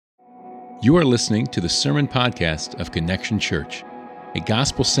You are listening to the Sermon Podcast of Connection Church, a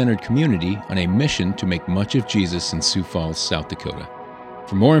gospel-centered community on a mission to make much of Jesus in Sioux Falls, South Dakota.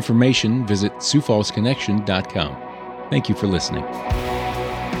 For more information, visit SiouxFallsConnection.com. Thank you for listening.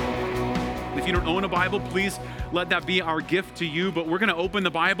 If you don't own a Bible, please let that be our gift to you. But we're going to open the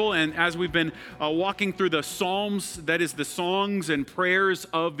Bible, and as we've been walking through the Psalms, that is the songs and prayers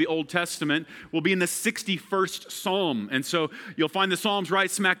of the Old Testament, we'll be in the 61st Psalm. And so you'll find the Psalms right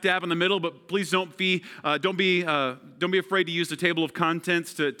smack dab in the middle, but please don't be afraid to use the table of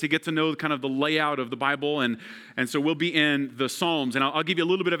contents to get to know kind of the layout of the Bible. And so we'll be in the Psalms. And I'll give you a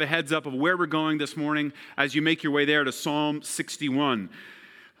little bit of a heads up of where we're going this morning as you make your way there to Psalm 61.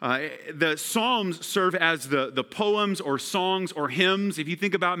 The Psalms serve as the poems or songs or hymns. If you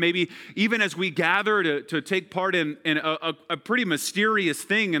think about maybe even as we gather to take part in a pretty mysterious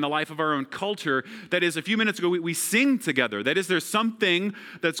thing in the life of our own culture, that is, a few minutes ago we sing together. That is, there's something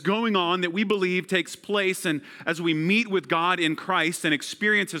that's going on that we believe takes place, and as we meet with God in Christ and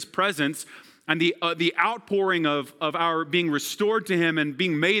experience His presence, and the outpouring of our being restored to Him and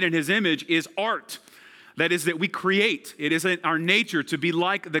being made in His image is art. That is, that we create. It is in our nature to be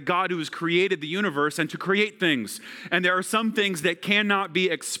like the God who has created the universe and to create things. And there are some things that cannot be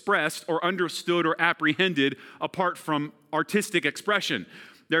expressed or understood or apprehended apart from artistic expression.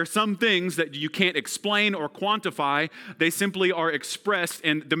 There are some things that you can't explain or quantify. They simply are expressed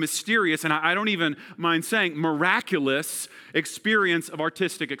in the mysterious, and I don't even mind saying miraculous experience of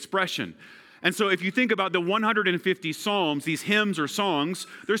artistic expression. And so if you think about the 150 Psalms, these hymns or songs,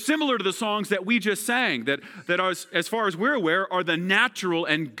 they're similar to the songs that we just sang, that are, as far as we're aware, are the natural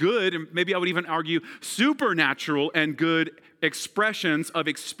and good, and maybe I would even argue supernatural and good expressions of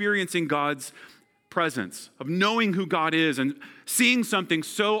experiencing God's presence, of knowing who God is and seeing something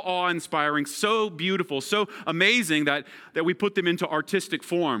so awe-inspiring, so beautiful, so amazing that we put them into artistic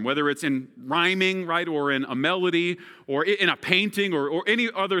form, whether it's in rhyming, right, or in a melody, or in a painting, or any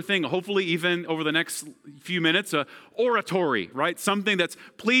other thing, hopefully even over the next few minutes, oratory, right, something that's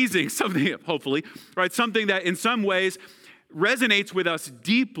pleasing, something, hopefully, right, something that in some ways resonates with us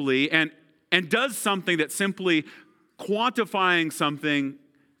deeply and does something that simply quantifying something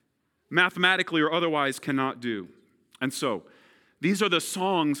mathematically or otherwise cannot do. And so, these are the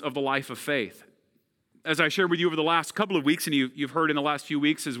songs of the life of faith. As I shared with you over the last couple of weeks, and you've heard in the last few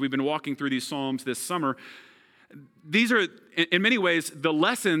weeks as we've been walking through these Psalms this summer, these are, in many ways, the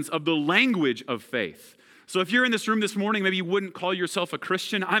lessons of the language of faith. So if you're in this room this morning, maybe you wouldn't call yourself a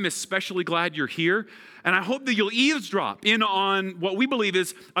Christian, I'm especially glad you're here. And I hope that you'll eavesdrop in on what we believe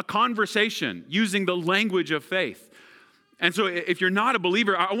is a conversation using the language of faith. And so if you're not a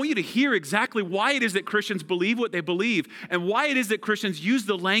believer, I want you to hear exactly why it is that Christians believe what they believe and why it is that Christians use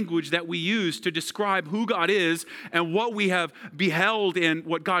the language that we use to describe who God is and what we have beheld in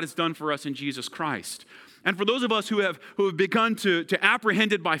what God has done for us in Jesus Christ. And for those of us who have begun to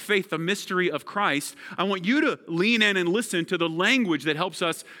apprehend it by faith the mystery of Christ, I want you to lean in and listen to the language that helps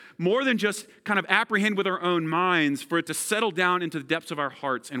us more than just kind of apprehend with our own minds, for it to settle down into the depths of our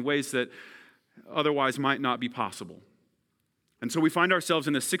hearts in ways that otherwise might not be possible. And so we find ourselves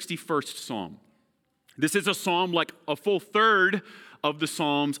in the 61st Psalm. This is a psalm like a full third of the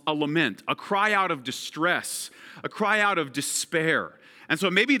Psalms, a lament, a cry out of distress, a cry out of despair. And so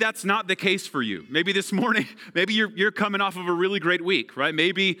maybe that's not the case for you. Maybe this morning, maybe you're coming off of a really great week, right?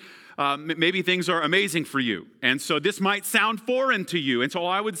 Maybe things are amazing for you. And so this might sound foreign to you. And so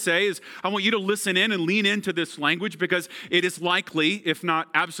all I would say is I want you to listen in and lean into this language, because it is likely, if not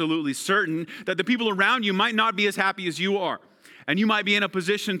absolutely certain, that the people around you might not be as happy as you are. And you might be in a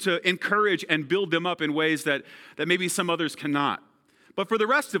position to encourage and build them up in ways that maybe some others cannot. But for the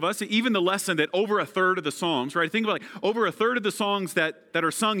rest of us, even the lesson that over a third of the Psalms, right? Think about over a third of the songs that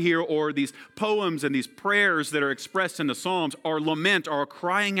are sung here, or these poems and these prayers that are expressed in the Psalms, are lament, are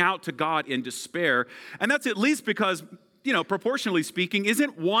crying out to God in despair. And that's at least because, proportionally speaking,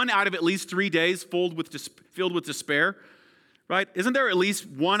 isn't one out of at least 3 days filled with despair, right? Isn't there at least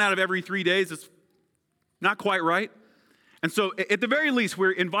one out of every 3 days that's not quite right? And so at the very least, we're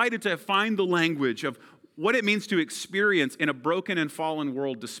invited to find the language of what it means to experience in a broken and fallen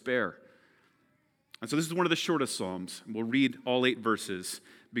world despair. And so this is one of the shortest Psalms. We'll read all 8 verses,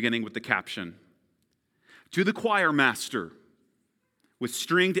 beginning with the caption. To the choir master with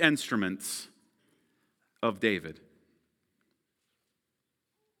stringed instruments of David.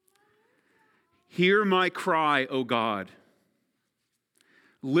 Hear my cry, O God.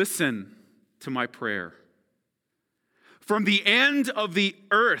 Listen to my prayer. From the end of the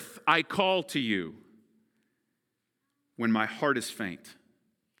earth I call to you when my heart is faint.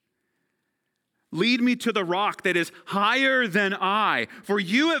 Lead me to the rock that is higher than I, for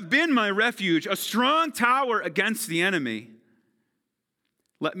you have been my refuge, a strong tower against the enemy.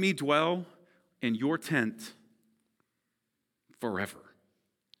 Let me dwell in your tent forever.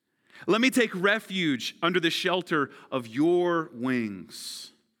 Let me take refuge under the shelter of your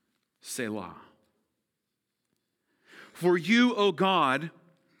wings. Selah. For you, O God,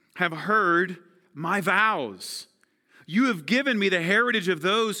 have heard my vows. You have given me the heritage of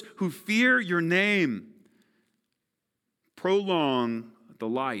those who fear your name. Prolong the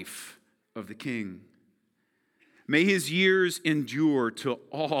life of the king. May his years endure to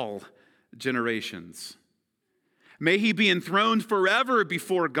all generations. May he be enthroned forever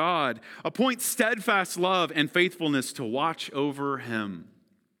before God. Appoint steadfast love and faithfulness to watch over him.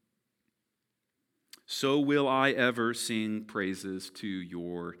 So will I ever sing praises to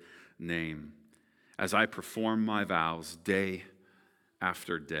your name, as I perform my vows day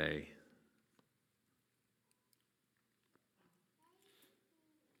after day.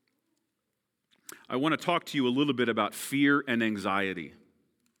 I want to talk to you a little bit about fear and anxiety.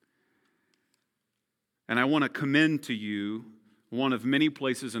 And I want to commend to you one of many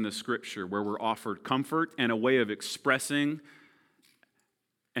places in the Scripture where we're offered comfort and a way of expressing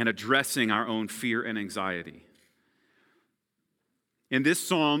and addressing our own fear and anxiety. In this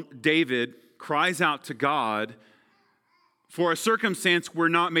psalm, David cries out to God for a circumstance we're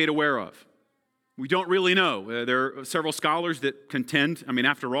not made aware of. We don't really know. There are several scholars that contend.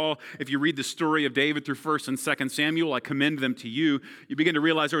 After all, if you read the story of David through 1 and 2 Samuel, I commend them to you. You begin to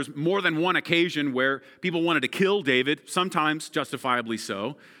realize there was more than one occasion where people wanted to kill David, sometimes justifiably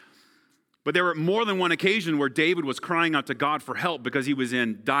so. But there were more than one occasion where David was crying out to God for help because he was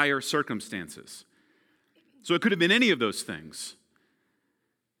in dire circumstances. So it could have been any of those things.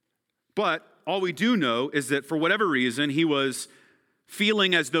 But all we do know is that for whatever reason, he was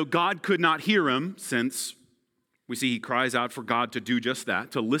feeling as though God could not hear him, since we see he cries out for God to do just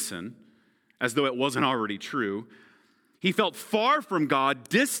that, to listen, as though it wasn't already true. He felt far from God,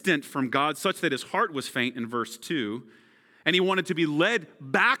 distant from God, such that his heart was faint in verse 2. And he wanted to be led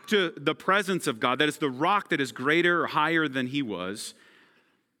back to the presence of God, that is the rock that is greater or higher than he was.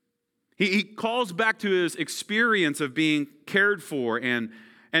 He calls back to his experience of being cared for and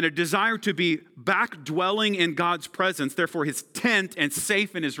a desire to be back dwelling in God's presence, therefore his tent, and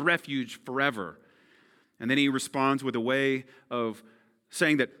safe in his refuge forever. And then he responds with a way of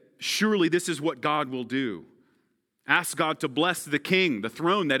saying that surely this is what God will do. Ask God to bless the king, the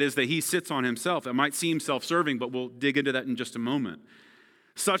throne that is that he sits on himself. It might seem self-serving, but we'll dig into that in just a moment.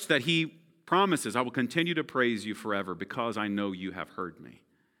 Such that he promises, I will continue to praise you forever because I know you have heard me.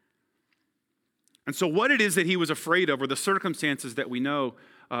 And so what it is that he was afraid of, or the circumstances that we know,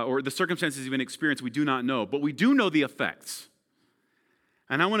 or the circumstances he's experienced, we do not know. But we do know the effects.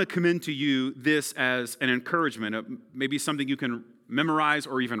 And I want to commend to you this as an encouragement, maybe something you can memorize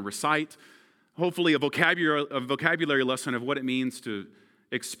or even recite. Hopefully a vocabulary lesson of what it means to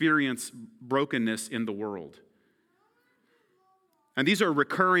experience brokenness in the world. And these are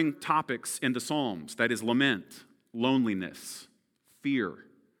recurring topics in the Psalms. That is lament, loneliness, fear,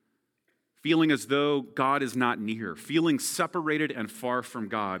 feeling as though God is not near, feeling separated and far from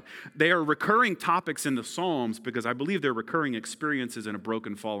God. They are recurring topics in the Psalms because I believe they're recurring experiences in a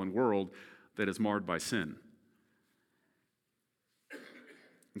broken, fallen world that is marred by sin.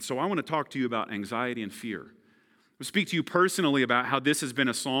 And so I want to talk to you about anxiety and fear. I'll speak to you personally about how this has been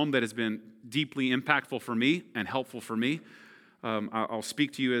a psalm that has been deeply impactful for me and helpful for me. I'll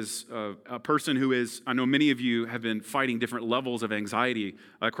speak to you as a person who is, I know many of you have been fighting different levels of anxiety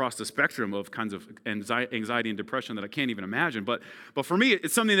across the spectrum of kinds of anxiety and depression that I can't even imagine. But for me,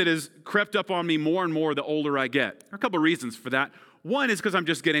 it's something that has crept up on me more and more the older I get. There are a couple of reasons for that. One is because I'm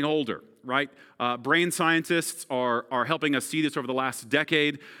just getting older, right? Brain scientists are helping us see this over the last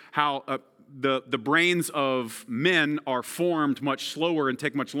decade, how the brains of men are formed much slower and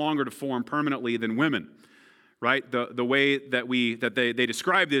take much longer to form permanently than women. Right? The way that they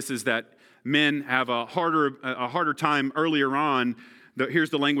describe this is that men have a harder time earlier on. Here's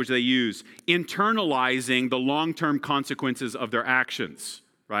the language they use: internalizing the long-term consequences of their actions.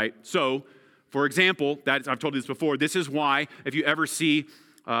 Right? So, for example, I've told you this before. This is why if you ever see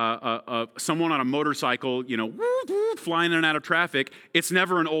someone on a motorcycle, flying in and out of traffic, it's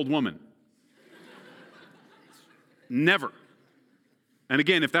never an old woman. Never. And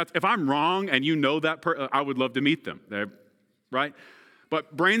again, if I'm wrong and you know that, I would love to meet them, right?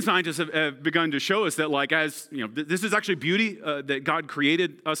 But brain scientists have begun to show us that, like, as you know, this is actually beauty that God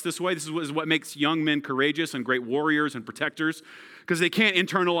created us this way. This is what makes young men courageous and great warriors and protectors, because they can't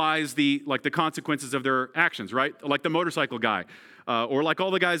internalize the consequences of their actions, right? Like the motorcycle guy, or like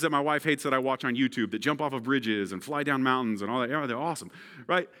all the guys that my wife hates that I watch on YouTube that jump off of bridges and fly down mountains and all that. Yeah, they're awesome,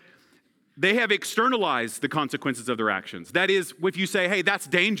 right? They have externalized the consequences of their actions. That is, if you say, hey, that's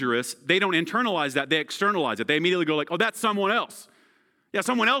dangerous, they don't internalize that, they externalize it. They immediately go like, oh, that's someone else. Yeah,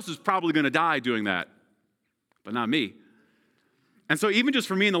 someone else is probably going to die doing that, but not me. And so even just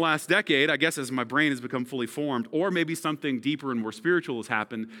for me in the last decade, I guess as my brain has become fully formed, or maybe something deeper and more spiritual has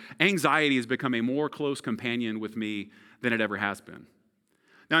happened, anxiety has become a more close companion with me than it ever has been.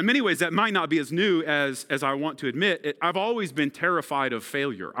 Now, in many ways, that might not be as new as I want to admit. I've always been terrified of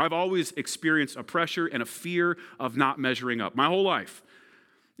failure. I've always experienced a pressure and a fear of not measuring up my whole life.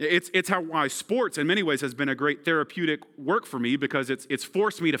 It's how why sports in many ways has been a great therapeutic work for me, because it's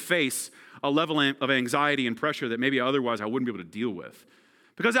forced me to face a level of anxiety and pressure that maybe otherwise I wouldn't be able to deal with.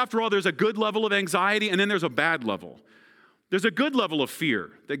 Because after all, there's a good level of anxiety and then there's a bad level. There's a good level of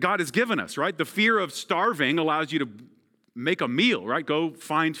fear that God has given us, right? The fear of starving allows you to make a meal, right? Go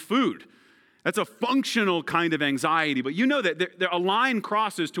find food. That's a functional kind of anxiety, but you know that a line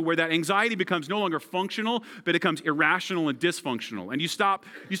crosses to where that anxiety becomes no longer functional, but it becomes irrational and dysfunctional. And you stop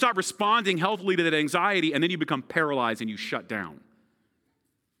responding healthily to that anxiety, and then you become paralyzed and you shut down.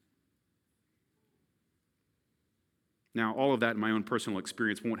 Now, all of that in my own personal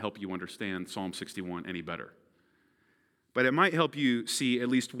experience won't help you understand Psalm 61 any better. But it might help you see at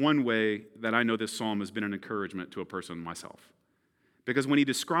least one way that I know this psalm has been an encouragement to a person myself. Because when he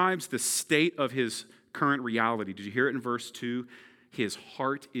describes the state of his current reality, did you hear it in verse 2? His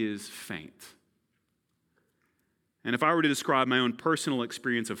heart is faint. And if I were to describe my own personal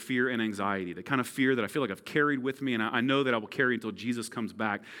experience of fear and anxiety, the kind of fear that I feel like I've carried with me and I know that I will carry until Jesus comes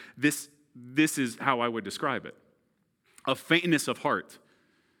back, this is how I would describe it. A faintness of heart.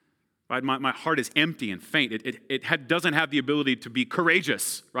 Right? My heart is empty and faint. It doesn't have the ability to be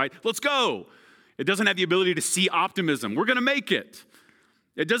courageous, right? Let's go. It doesn't have the ability to see optimism. We're going to make it.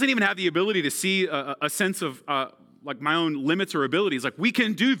 It doesn't even have the ability to see a sense of like my own limits or abilities. Like, we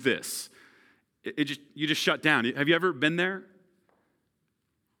can do this. You just shut down. Have you ever been there?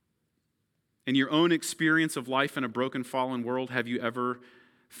 In your own experience of life in a broken, fallen world, have you ever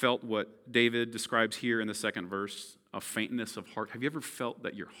felt what David describes here in the second verse, a faintness of heart? Have you ever felt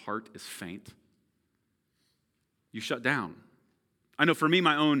that your heart is faint? You shut down. I know for me,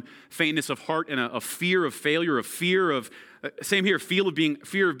 my own faintness of heart and a fear of failure, a fear of, same here,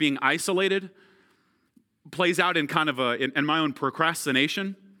 fear of being isolated plays out in kind of in my own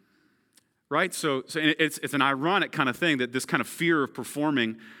procrastination, right? So it's an ironic kind of thing that this kind of fear of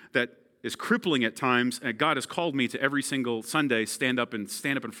performing that is crippling at times, and God has called me to every single Sunday stand up in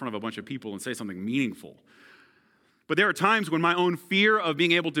front of a bunch of people and say something meaningful. But there are times when my own fear of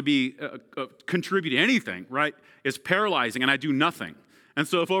being able to be contribute anything, right, is paralyzing, and I do nothing. And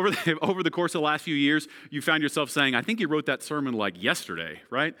so if over the course of the last few years, you found yourself saying, I think you wrote that sermon like yesterday,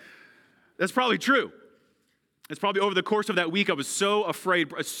 right? That's probably true. It's probably over the course of that week, I was so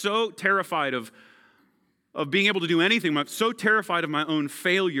afraid, so terrified of being able to do anything. I'm so terrified of my own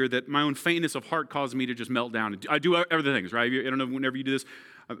failure that my own faintness of heart caused me to just melt down. I do other things, right? I don't know, whenever you do this,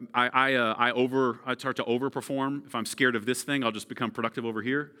 I start to overperform. If I'm scared of this thing, I'll just become productive over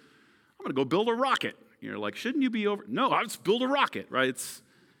here. I'm going to go build a rocket. You're like, shouldn't you be over? No, I'll just build a rocket, right?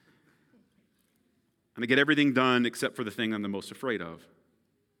 I'm going to get everything done except for the thing I'm the most afraid of.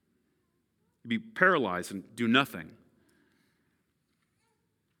 Be paralyzed and do nothing.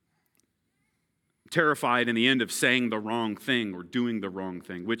 Terrified in the end of saying the wrong thing or doing the wrong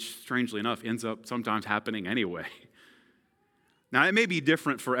thing, which, strangely enough, ends up sometimes happening anyway. Now, it may be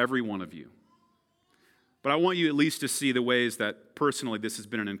different for every one of you, but I want you at least to see the ways that personally this has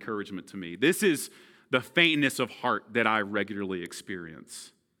been an encouragement to me. This is the faintness of heart that I regularly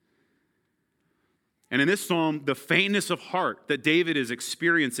experience. And in this psalm, the faintness of heart that David is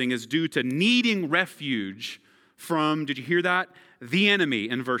experiencing is due to needing refuge from, did you hear that? The enemy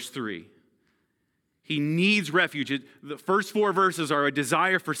in verse 3. He needs refuge. The first 4 verses are a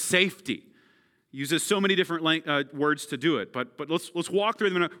desire for safety. He uses so many different words to do it. But let's walk through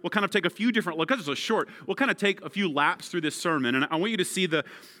them. We'll kind of take a few different, because it's so short, we'll kind of take a few laps through this sermon. And I want you to see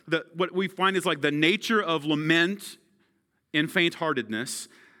what we find is like the nature of lament in faint-heartedness,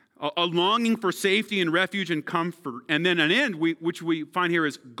 a longing for safety and refuge and comfort, and then an end, which we find here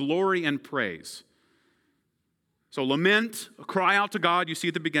is glory and praise. So lament, a cry out to God, you see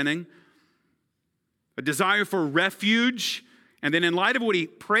at the beginning, a desire for refuge, and then in light of what he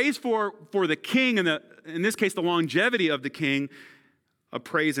prays for the king, and in this case, the longevity of the king, of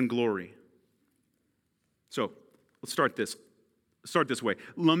praise and glory. So let's start this way.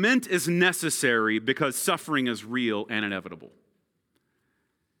 Lament is necessary because suffering is real and inevitable.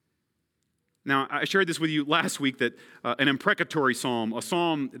 Now, I shared this with you last week that an imprecatory psalm, a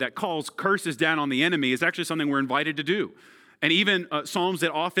psalm that calls curses down on the enemy, is actually something we're invited to do. And even psalms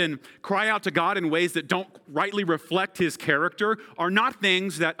that often cry out to God in ways that don't rightly reflect his character are not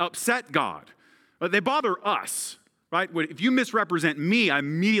things that upset God. They bother us, right? If you misrepresent me, I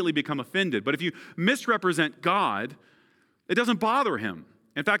immediately become offended. But if you misrepresent God, it doesn't bother him.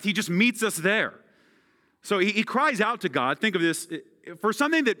 In fact, he just meets us there. So he cries out to God. Think of this for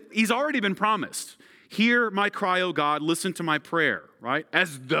something that he's already been promised. Hear my cry, O God, listen to my prayer, right?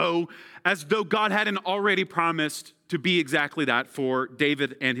 As though God hadn't already promised to be exactly that for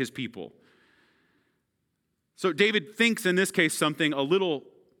David and his people. So David thinks in this case something a little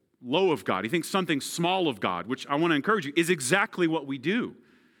low of God. He thinks something small of God, which I want to encourage you is exactly what we do.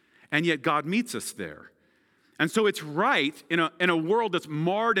 And yet God meets us there. And so it's right in a world that's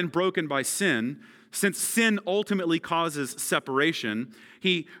marred and broken by sin, since sin ultimately causes separation,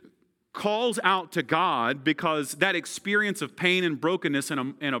 he calls out to God because that experience of pain and brokenness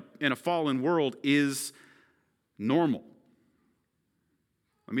in a fallen world is normal.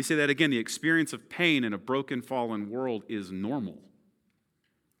 Let me say that again. The experience of pain in a broken, fallen world is normal.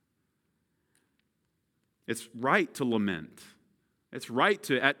 It's right to lament. It's right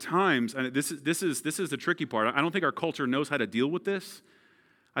to, at times, and this is the tricky part. I don't think our culture knows how to deal with this.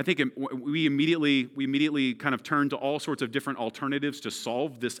 I think we immediately kind of turn to all sorts of different alternatives to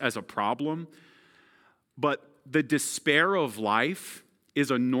solve this as a problem. But the despair of life is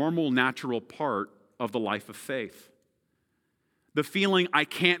a normal, natural part of the life of faith. The feeling I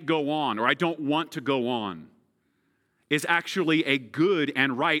can't go on or I don't want to go on is actually a good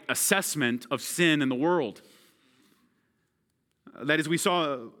and right assessment of sin in the world. That is, we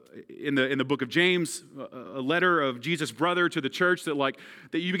saw in the book of James, a letter of Jesus' brother to the church that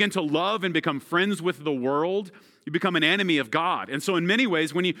you begin to love and become friends with the world, you become an enemy of God. And so in many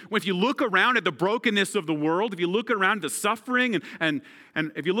ways, if you look around at the brokenness of the world, if you look around at the suffering and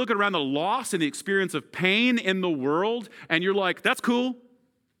if you look around the loss and the experience of pain in the world, and you're like, that's cool,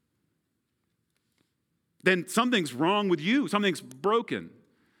 then something's wrong with you. Something's broken,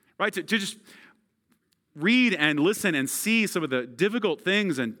 right? To just read and listen and see some of the difficult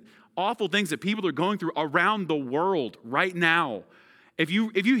things and awful things that people are going through around the world right now. If you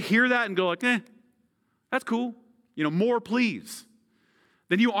hear that and go like, that's cool, more please,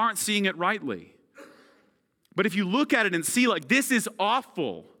 then you aren't seeing it rightly. But if you look at it and see this is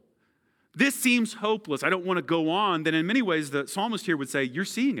awful, this seems hopeless, I don't want to go on, then in many ways the psalmist here would say, you're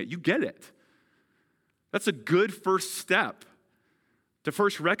seeing it, you get it. That's a good first step. To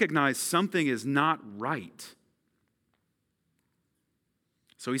first recognize something is not right.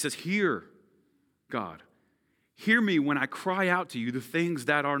 So he says, hear, God. Hear me when I cry out to you the things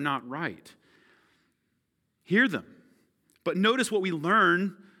that are not right. Hear them. But notice what we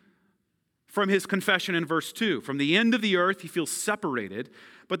learn from his confession in verse 2. From the end of the earth, he feels separated.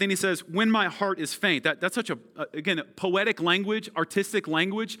 But then he says, when my heart is faint. That's such again, poetic language, artistic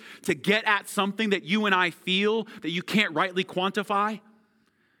language to get at something that you and I feel that you can't rightly quantify.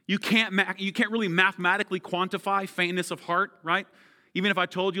 You can't really mathematically quantify faintness of heart, right? Even if I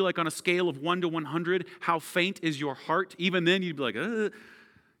told you on a scale of 1 to 100, how faint is your heart? Even then you'd be like,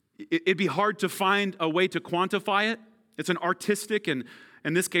 it'd be hard to find a way to quantify it. It's an artistic and,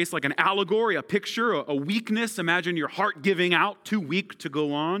 in this case, like an allegory, a picture, a weakness. Imagine your heart giving out, too weak to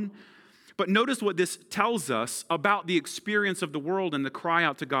go on. But notice what this tells us about the experience of the world and the cry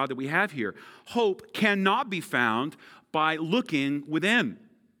out to God that we have here. Hope cannot be found by looking within.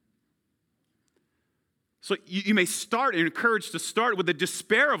 So you may start and encouraged to start with the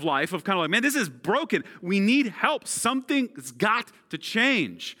despair of life of kind of man, this is broken. We need help. Something's got to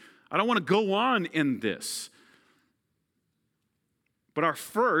change. I don't want to go on in this. But our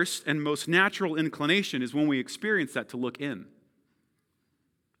first and most natural inclination is when we experience that to look in.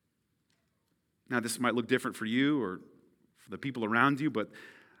 Now, this might look different for you or for the people around you, but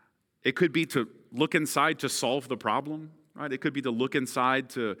it could be to look inside to solve the problem, right? It could be to look inside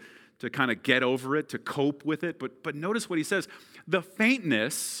to kind of get over it, to cope with it. But notice what he says. The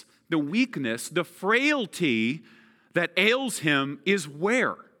faintness, the weakness, the frailty that ails him is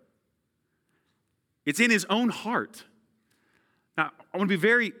where? It's in his own heart. Now, I want to be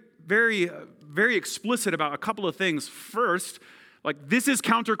very, very, very explicit about a couple of things. First, this is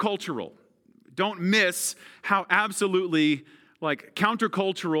countercultural. Don't miss how absolutely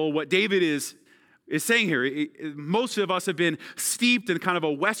countercultural what David is saying here. Most of us have been steeped in kind of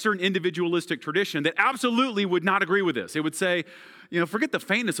a Western individualistic tradition that absolutely would not agree with this. It would say, forget the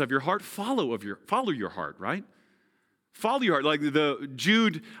faintness of your heart, follow your heart, right? Follow your heart. Like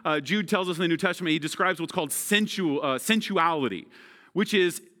Jude tells us in the New Testament, he describes what's called sensuality, which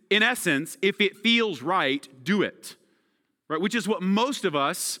is, in essence, if it feels right, do it, right? Which is what most of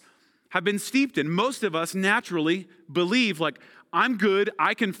us have been steeped in. Most of us naturally believe, like, I'm good,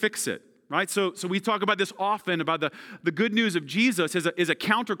 I can fix it, right? So we talk about this often, about the good news of Jesus is a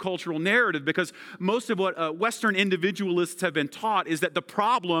countercultural narrative, because most of what Western individualists have been taught is that the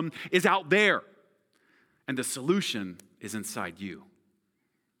problem is out there and the solution is inside you,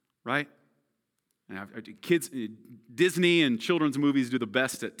 right? And kids, Disney and children's movies do the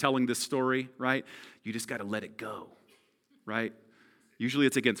best at telling this story, right? You just got to let it go, right? Usually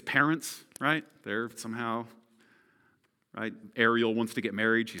it's against parents, right? They're somehow, right? Ariel wants to get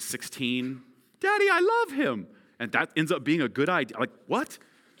married. She's 16. Daddy, I love him. And that ends up being a good idea. Like, what?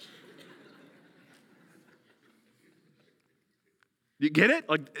 You get it?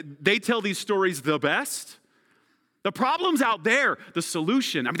 Like, they tell these stories the best. The problem's out there, the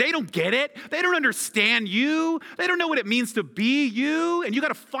solution. I mean, they don't get it. They don't understand you. They don't know what it means to be you. And you got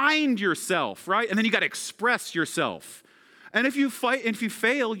to find yourself, right? And then you got to express yourself. And if you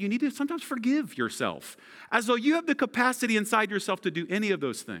fail, you need to sometimes forgive yourself, as though you have the capacity inside yourself to do any of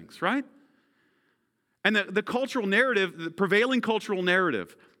those things, right? And the cultural narrative, the prevailing cultural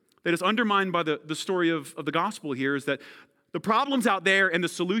narrative that is undermined by the story of the gospel here is that the problem's out there and the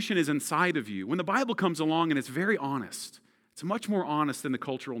solution is inside of you. When the Bible comes along and it's very honest, it's much more honest than the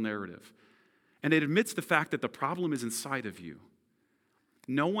cultural narrative. And it admits the fact that the problem is inside of you.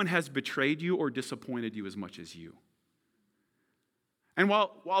 No one has betrayed you or disappointed you as much as you. And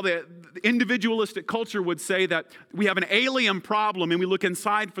while the individualistic culture would say that we have an alien problem and we look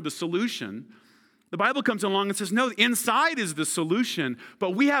inside for the solution, the Bible comes along and says, no, inside is the solution,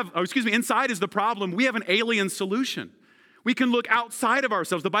 but inside is the problem. We have an alien solution. We can look outside of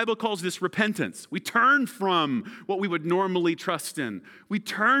ourselves. The Bible calls this repentance. We turn from what we would normally trust in. We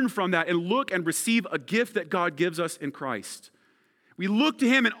turn from that and look and receive a gift that God gives us in Christ. We look to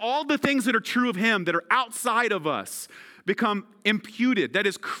Him, and all the things that are true of Him that are outside of us become imputed, that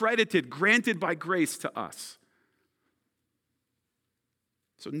is credited, granted by grace to us.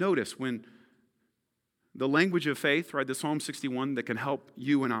 So notice when the language of faith, right, the Psalm 61 that can help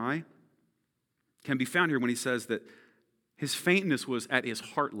you and I, can be found here when he says that his faintness was at his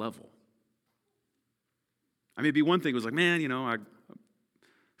heart level. I mean, it'd be one thing, it was like, man,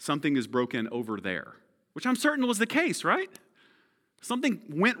 something is broken over there, which I'm certain was the case, right? Something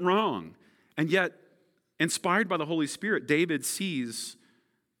went wrong, and yet, inspired by the Holy Spirit, David sees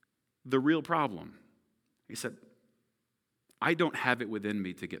the real problem. He said, I don't have it within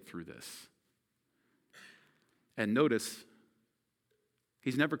me to get through this. And notice,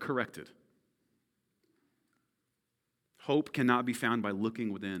 he's never corrected. Hope cannot be found by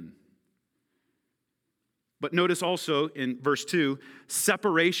looking within. But notice also in verse 2,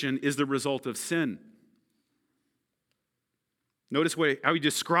 separation is the result of sin. Notice how he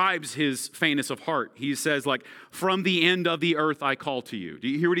describes his faintness of heart. He says, like, from the end of the earth I call to you. Do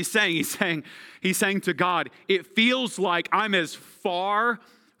you hear what he's saying? He's saying to God, it feels like I'm as far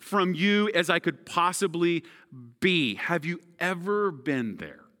from you as I could possibly be. Have you ever been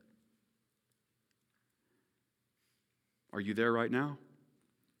there? Are you there right now?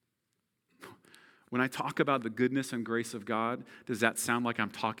 When I talk about the goodness and grace of God, does that sound like I'm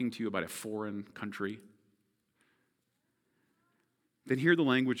talking to you about a foreign country? Then hear the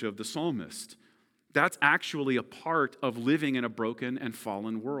language of the psalmist. That's actually a part of living in a broken and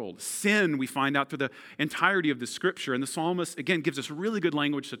fallen world. Sin, we find out through the entirety of the scripture, and the psalmist, again, gives us really good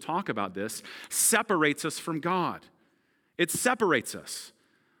language to talk about this, separates us from God. It separates us.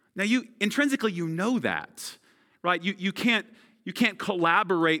 Now, intrinsically, you know that, right? You can't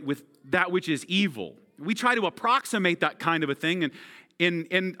collaborate with that which is evil. We try to approximate that kind of a thing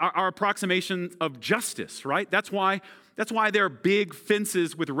in our approximation of justice, right? That's why there are big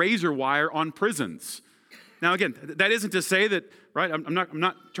fences with razor wire on prisons. Now, again, that isn't to say that, right? I'm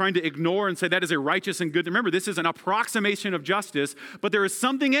not trying to ignore and say that is a righteous and good. Remember, this is an approximation of justice, but there is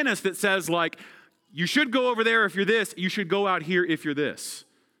something in us that says, like, you should go over there if you're this, you should go out here if you're this.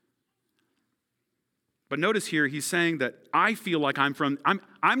 But notice here, he's saying that I feel like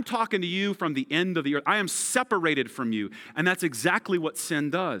I'm talking to you from the end of the earth. I am separated from you, and that's exactly what sin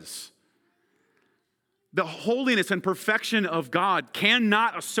does. The holiness and perfection of God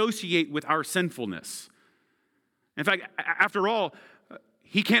cannot associate with our sinfulness. In fact, after all,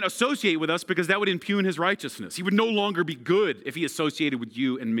 he can't associate with us because that would impugn his righteousness. He would no longer be good if he associated with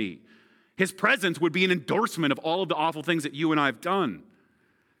you and me. His presence would be an endorsement of all of the awful things that you and I have done.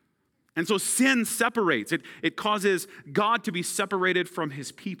 And so sin separates. It causes God to be separated from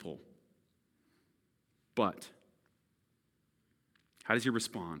his people. But how does he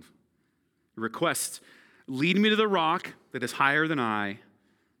respond? He requests, lead me to the rock that is higher than I,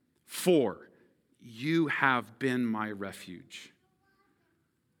 for you have been my refuge.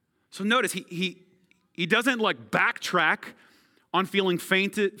 So notice, he doesn't backtrack on feeling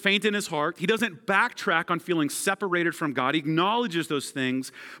faint in his heart. He doesn't backtrack on feeling separated from God. He acknowledges those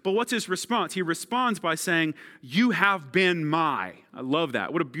things. But what's his response? He responds by saying, you have been my. I love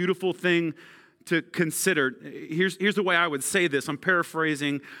that. What a beautiful thing to consider. Here's the way I would say this. I'm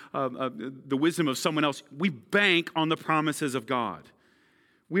paraphrasing the wisdom of someone else. We bank on the promises of God.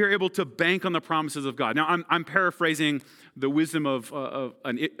 We are able to bank on the promises of God. Now, I'm paraphrasing the wisdom of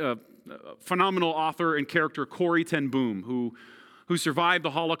a phenomenal author and character, Corrie ten Boom, who survived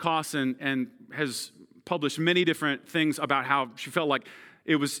the Holocaust and has published many different things about how she felt like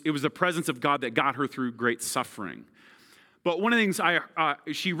it was the presence of God that got her through great suffering. But one of the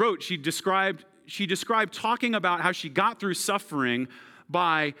things she wrote, she described talking about how she got through suffering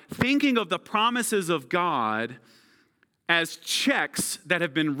by thinking of the promises of God as checks that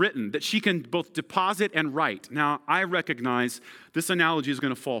have been written, that she can both deposit and write. Now, I recognize this analogy is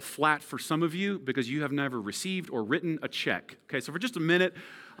going to fall flat for some of you because you have never received or written a check. Okay, so for just a minute,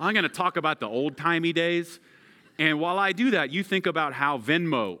 I'm going to talk about the old-timey days. And while I do that, you think about how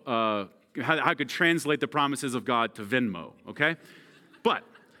Venmo, how I could translate the promises of God to Venmo, okay? But,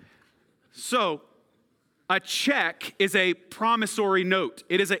 so, a check is a promissory note.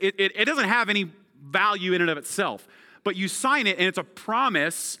 It doesn't have any value in and of itself. But you sign it, and it's a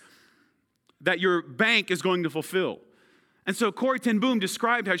promise that your bank is going to fulfill. And so Corrie ten Boom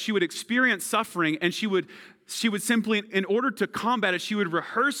described how she would experience suffering, and she would simply, in order to combat it, she would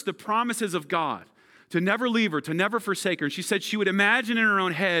rehearse the promises of God to never leave her, to never forsake her. And she said she would imagine in her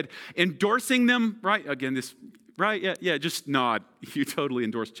own head endorsing them, right? Again, this, right? Yeah, just nod. You totally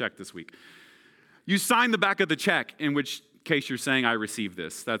endorsed check this week. You sign the back of the check, in which case you're saying, I received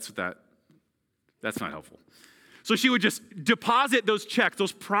this. That's not helpful. So she would just deposit those checks,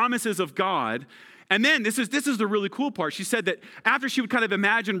 those promises of God. And then, this is the really cool part. She said that after she would kind of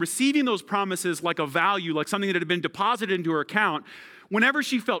imagine receiving those promises like a value, like something that had been deposited into her account, whenever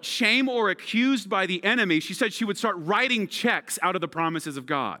she felt shame or accused by the enemy, she said she would start writing checks out of the promises of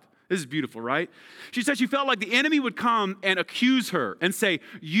God. This is beautiful, right? She said she felt like the enemy would come and accuse her and say,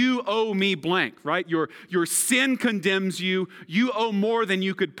 you owe me blank, right? Your sin condemns you. You owe more than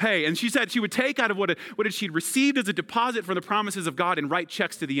you could pay. And she said she would take out of what she'd received as a deposit from the promises of God and write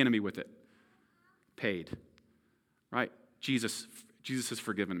checks to the enemy with it. Paid, right? Jesus has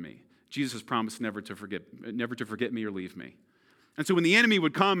forgiven me. Jesus has promised never to forget me or leave me. And so when the enemy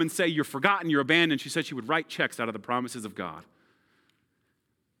would come and say, you're forgotten, you're abandoned, she said she would write checks out of the promises of God.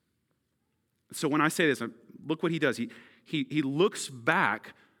 So when I say this, look what he does. He looks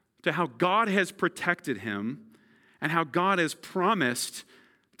back to how God has protected him and how God has promised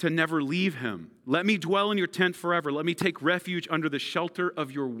to never leave him. Let me dwell in your tent forever. Let me take refuge under the shelter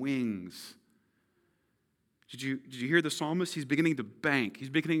of your wings. Did you hear the psalmist? He's beginning to bank. He's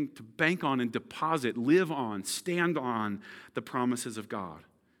beginning to bank on and deposit, live on, stand on the promises of God.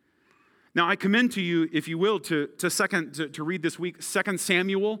 Now, I commend to you, if you will, to read this week 2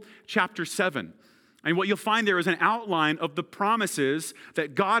 Samuel chapter 7. And what you'll find there is an outline of the promises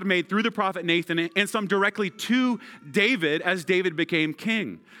that God made through the prophet Nathan and some directly to David as David became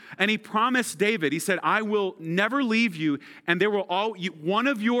king. And he promised David, he said, I will never leave you, and one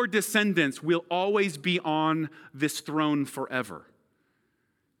of your descendants will always be on this throne forever.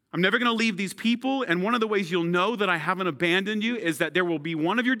 I'm never going to leave these people, and one of the ways you'll know that I haven't abandoned you is that there will be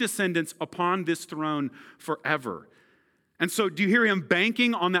one of your descendants upon this throne forever. And so do you hear him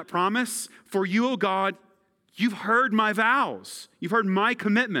banking on that promise? For you, O God, you've heard my vows. You've heard my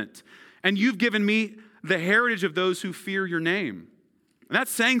commitment, and you've given me the heritage of those who fear your name. And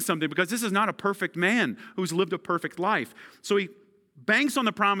that's saying something because this is not a perfect man who's lived a perfect life. So he banks on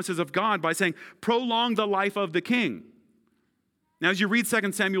the promises of God by saying, prolong the life of the king. Now, as you read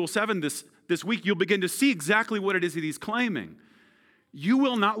 2 Samuel 7 this week, you'll begin to see exactly what it is that he's claiming. You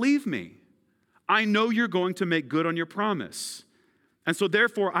will not leave me. I know you're going to make good on your promise. And so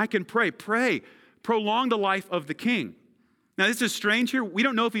therefore, I can pray, prolong the life of the king. Now, this is strange here. We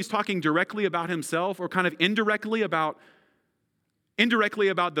don't know if he's talking directly about himself or kind of indirectly about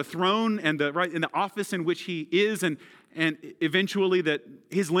the throne and in the office in which he is and eventually that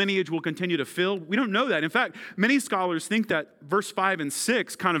his lineage will continue to fill. We don't know that. In fact, many scholars think that verse 5 and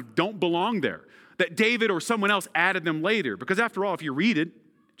 6 kind of don't belong there, that David or someone else added them later. Because after all, if you read it,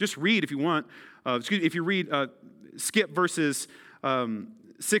 just read if you want. If you read, skip verses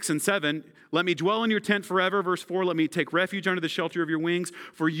 6 and 7, let me dwell in your tent forever. Verse 4, let me take refuge under the shelter of your wings.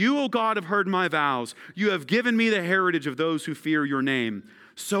 For you, O God, have heard my vows. You have given me the heritage of those who fear your name.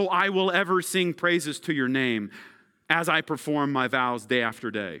 So I will ever sing praises to your name as I perform my vows day after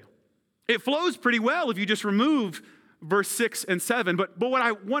day. It flows pretty well if you just remove verse 6 and 7. But what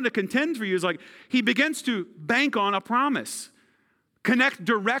I want to contend for you is he begins to bank on a promise. Connect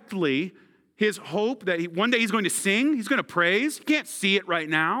directly his hope that one day he's going to sing, he's going to praise. He can't see it right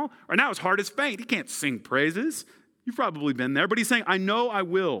now. Right now his heart is faint. He can't sing praises. You've probably been there. But he's saying, I know I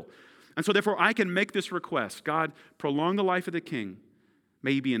will. And so therefore I can make this request. God, prolong the life of the king.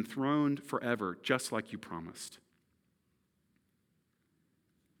 May he be enthroned forever, just like you promised.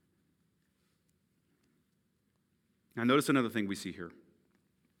 Now notice another thing we see here.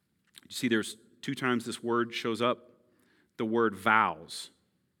 You see there's 2 times this word shows up, the word vows.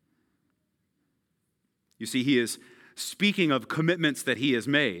 You see, he is speaking of commitments that he has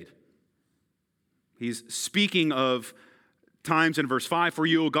made. He's speaking of times in verse 5, for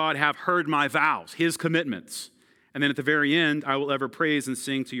you, O God, have heard my vows, his commitments. And then at the very end, I will ever praise and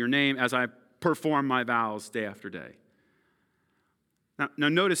sing to your name as I perform my vows day after day. Now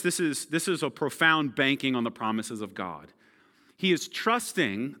notice this is a profound banking on the promises of God. He is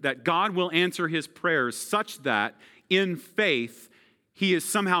trusting that God will answer his prayers such that in faith, he is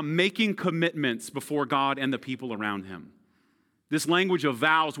somehow making commitments before God and the people around him. This language of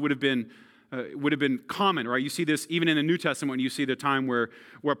vows would have been common, right? You see this even in the New Testament when you see the time where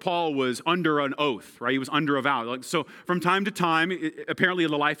Paul was under an oath, right? He was under a vow. So from time to time, apparently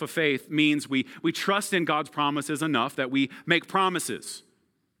the life of faith means we trust in God's promises enough that we make promises.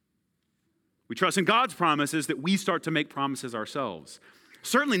 We trust in God's promises that we start to make promises ourselves.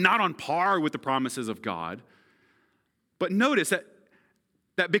 Certainly not on par with the promises of God. But notice that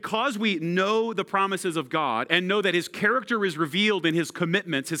because we know the promises of God and know that his character is revealed in his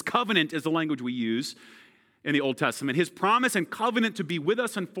commitments, his covenant is the language we use in the Old Testament, his promise and covenant to be with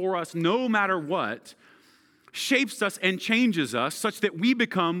us and for us no matter what, shapes us and changes us such that we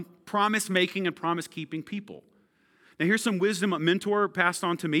become promise-making and promise-keeping people. Now here's some wisdom a mentor passed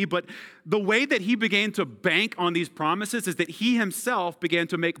on to me, but the way that he began to bank on these promises is that he himself began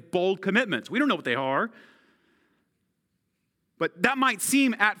to make bold commitments. We don't know what they are. But that might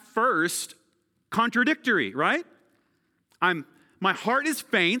seem at first contradictory, right? My heart is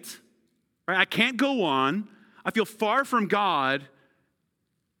faint, right? I can't go on. I feel far from God,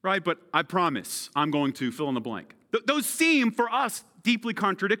 right? But I promise I'm going to fill in the blank. Those seem for us deeply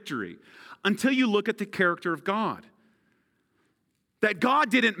contradictory until you look at the character of God. That God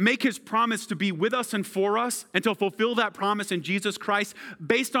didn't make his promise to be with us and for us and to fulfill that promise in Jesus Christ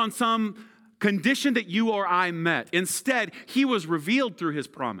based on some condition that you or I met. Instead, he was revealed through his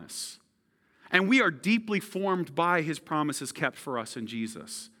promise. And we are deeply formed by his promises kept for us in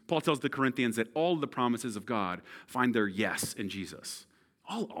Jesus. Paul tells the Corinthians that all the promises of God find their yes in Jesus.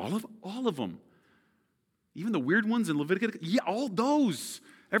 All of them. Even the weird ones in Leviticus. Yeah, all those.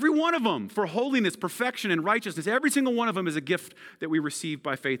 Every one of them for holiness, perfection, and righteousness. Every single one of them is a gift that we receive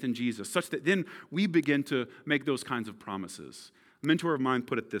by faith in Jesus, such that then we begin to make those kinds of promises. A mentor of mine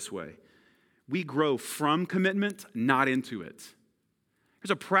put it this way. We grow from commitment, not into it.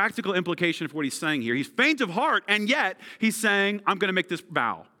 There's a practical implication for what he's saying here. He's faint of heart, and yet he's saying, I'm going to make this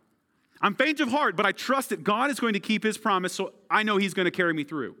vow. I'm faint of heart, but I trust that God is going to keep his promise, so I know he's going to carry me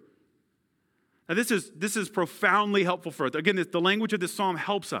through. Now, this is profoundly helpful for us. Again, the language of this psalm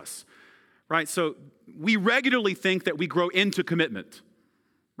helps us, right? So we regularly think that we grow into commitment,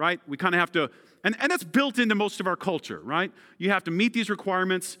 right? We kind of have to, and that's built into most of our culture, right? You have to meet these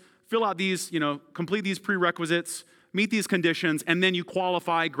requirements, fill out these, complete these prerequisites, meet these conditions, and then you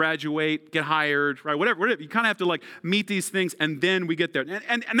qualify, graduate, get hired, right? Whatever. You kind of have to meet these things, and then we get there.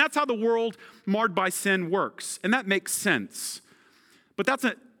 And that's how the world marred by sin works. And that makes sense. But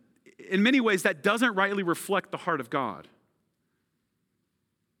in many ways, that doesn't rightly reflect the heart of God.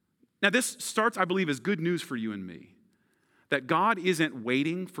 Now, this starts, I believe, as good news for you and me. That God isn't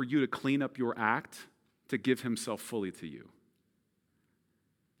waiting for you to clean up your act to give himself fully to you.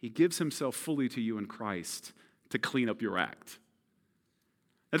 He gives himself fully to you in Christ to clean up your act.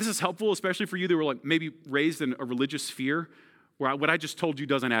 Now, this is helpful, especially for you that were maybe raised in a religious sphere where what I just told you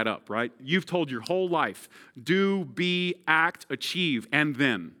doesn't add up, right? You've told your whole life, do, be, act, achieve, and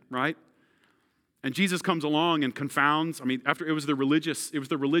then, right? And Jesus comes along and confounds. After it was the religious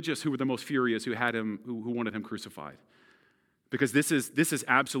who were the most furious who had him, who wanted him crucified. Because this is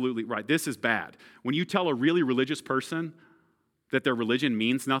absolutely right. This is bad. When you tell a really religious person that their religion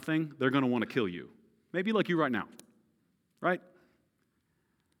means nothing, they're going to want to kill you. Maybe like you right now, right?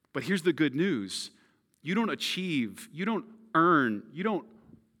 But here's the good news. You don't achieve, you don't earn, you don't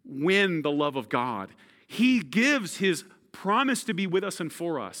win the love of God. He gives his promise to be with us and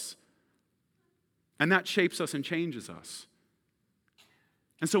for us. And that shapes us and changes us.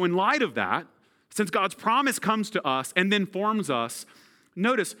 And so in light of that, since God's promise comes to us and then forms us,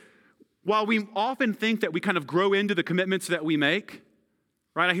 notice, while we often think that we kind of grow into the commitments that we make,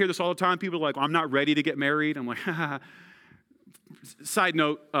 right? I hear this all the time. People are like, I'm not ready to get married. I'm like, Side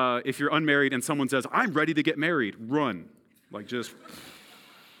note, if you're unmarried and someone says, I'm ready to get married, run. Like just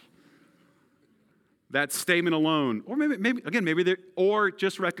that statement alone. Or maybe or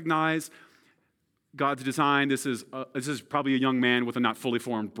just recognize God's design. This is probably a young man with a not fully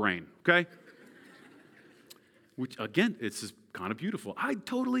formed brain, okay? Which, again, it's just kind of beautiful. I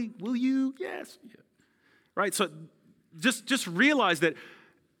totally, will you? Yes. Yeah. Right? So just realize that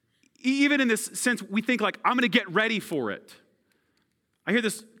even in this sense, we think like, I'm going to get ready for it. I hear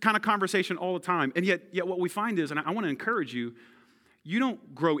this kind of conversation all the time. And yet what we find is, and I want to encourage you, you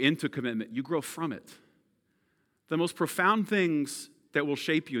don't grow into commitment. You grow from it. The most profound things that will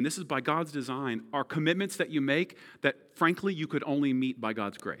shape you, and this is by God's design, are commitments that you make that, frankly, you could only meet by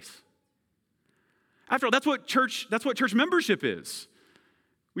God's grace. After all, that's what church membership is.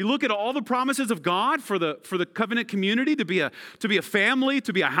 We look at all the promises of God for the covenant community to be a family,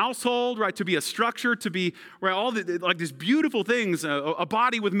 to be a household, right? To be a structure, to be right, all the, like these beautiful things, a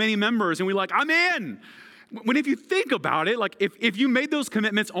body with many members, and we're like, I'm in. When if you think about it, like if you made those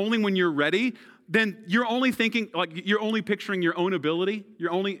commitments only when you're ready, then you're only thinking, like you're only picturing your own ability,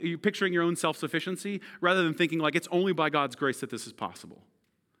 you're picturing your own self-sufficiency, rather than thinking like it's only by God's grace that this is possible.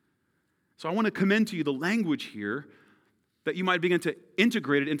 So I want to commend to you the language here that you might begin to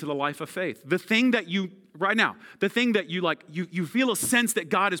integrate it into the life of faith. The thing that you, right now, the thing that you like, you feel a sense that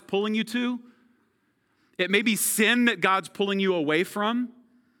God is pulling you to. It may be sin that God's pulling you away from.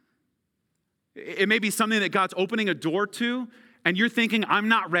 It may be something that God's opening a door to, and you're thinking, I'm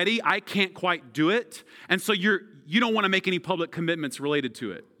not ready, I can't quite do it. And so you don't want to make any public commitments related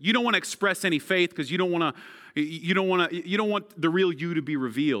to it. You don't want to express any faith because you don't want the real you to be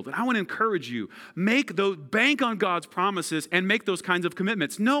revealed. And I want to encourage you, bank on God's promises and make those kinds of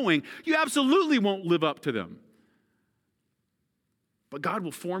commitments, knowing you absolutely won't live up to them. But God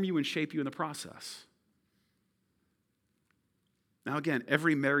will form you and shape you in the process. Now again,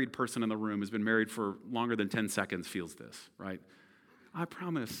 every married person in the room has been married for longer than 10 seconds feels this, right? I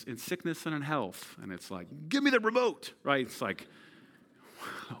promise in sickness and in health. And it's like, give me the remote, right? It's like,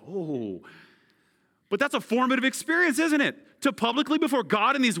 oh. But that's a formative experience, isn't it? To publicly before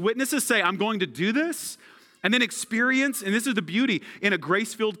God and these witnesses say, I'm going to do this. And then experience, and this is the beauty, in a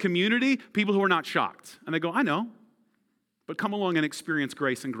grace-filled community, people who are not shocked. And they go, I know, but come along and experience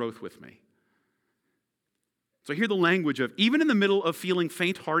grace and growth with me. So hear the language of, even in the middle of feeling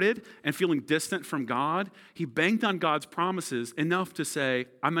faint-hearted and feeling distant from God, he banked on God's promises enough to say,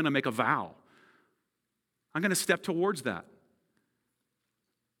 I'm going to make a vow. I'm going to step towards that.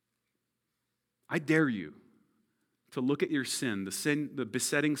 I dare you to look at your sin, the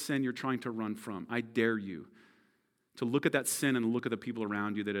besetting sin you're trying to run from. I dare you to look at that sin and look at the people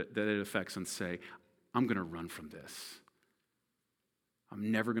around you that it affects and say, I'm going to run from this.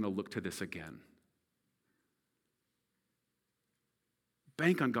 I'm never going to look to this again.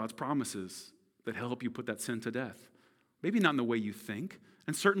 Bank on God's promises that help you put that sin to death. Maybe not in the way you think,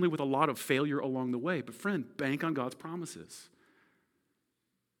 and certainly with a lot of failure along the way. But friend, bank on God's promises.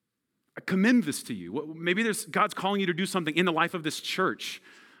 I commend this to you. Maybe God's calling you to do something in the life of this church.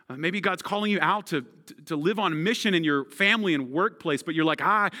 Maybe God's calling you out to live on mission in your family and workplace, but you're like,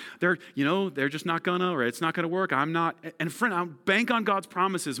 they're just not gonna, or it's not gonna work. I'm not. And friend, bank on God's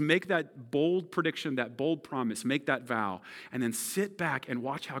promises. Make that bold prediction, that bold promise, make that vow, and then sit back and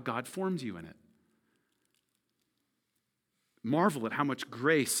watch how God forms you in it. Marvel at how much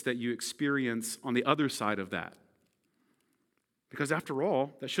grace that you experience on the other side of that. Because after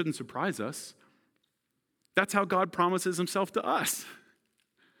all, that shouldn't surprise us. That's how God promises himself to us.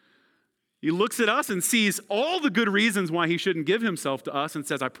 He looks at us and sees all the good reasons why he shouldn't give himself to us and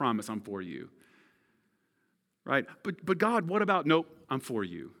says, I promise I'm for you. Right? But God, what about, nope, I'm for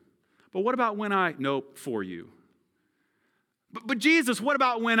you. But what about when nope, for you. But Jesus, what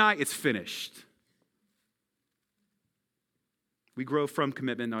about when it's finished? We grow from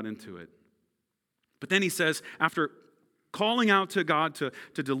commitment, not into it. But then he says, after calling out to God to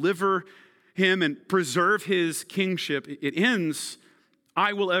deliver him and preserve his kingship, it ends,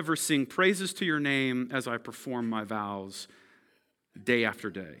 I will ever sing praises to your name as I perform my vows day after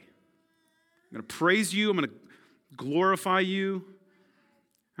day. I'm going to praise you. I'm going to glorify you.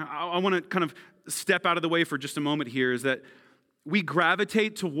 I want to kind of step out of the way for just a moment here, is that we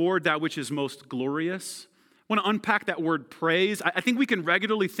gravitate toward that which is most glorious want to unpack that word praise. I think we can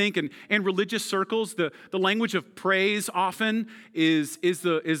regularly think in religious circles, the language of praise often is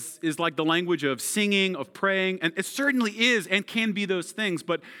like the language of singing, of praying, and it certainly is and can be those things,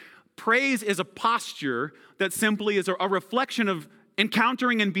 but praise is a posture that simply is a reflection of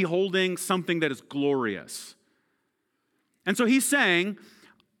encountering and beholding something that is glorious. And so he's saying,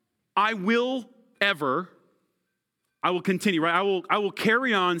 I will continue, right? I will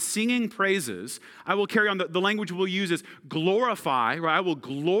carry on singing praises. I will carry on, the language we'll use is glorify, right? I will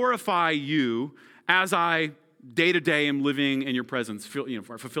glorify you as I day to day am living in your presence,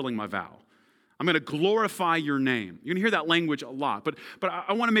 fulfilling my vow. I'm going to glorify your name. You're going to hear that language a lot, but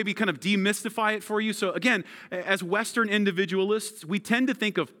I want to maybe kind of demystify it for you. So again, as Western individualists, we tend to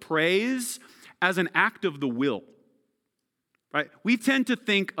think of praise as an act of the will. Right? We tend to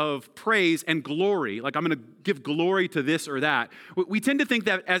think of praise and glory, like I'm going to give glory to this or that. We tend to think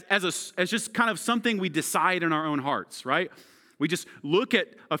that as just kind of something we decide in our own hearts, right? We just look at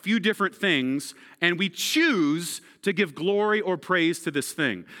a few different things and we choose to give glory or praise to this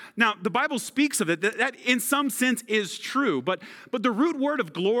thing. Now, the Bible speaks of it, that in some sense is true, but the root word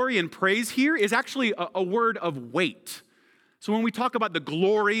of glory and praise here is actually a word of weight. So when we talk about the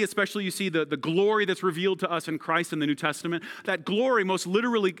glory, especially you see the glory that's revealed to us in Christ in the New Testament, that glory most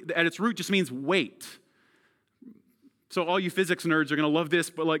literally at its root just means weight. So all you physics nerds are going to love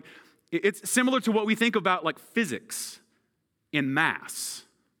this, but like it's similar to what we think about like physics in mass.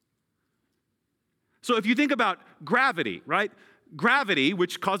 So if you think about gravity, right? Gravity,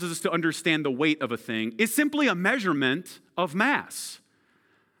 which causes us to understand the weight of a thing, is simply a measurement of mass.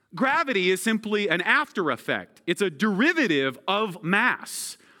 Gravity is simply an after effect. It's a derivative of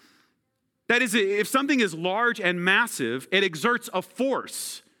mass. That is, if something is large and massive, it exerts a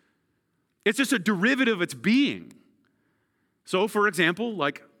force. It's just a derivative of its being. So, for example,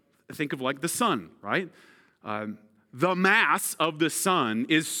 think of the sun, right? The mass of the sun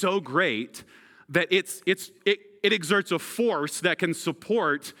is so great that it exerts a force that can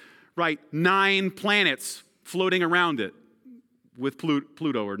support, right, 9 planets floating around it. With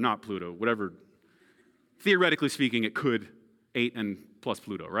Pluto or not Pluto, whatever. Theoretically speaking, it could 8 and plus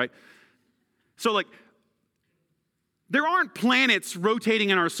Pluto, right? So there aren't planets rotating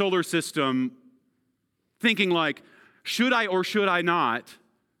in our solar system thinking should I or should I not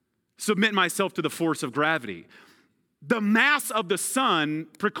submit myself to the force of gravity? The mass of the sun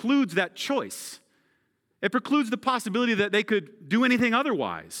precludes that choice. It precludes the possibility that they could do anything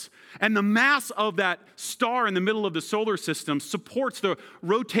otherwise. And the mass of that star in the middle of the solar system supports the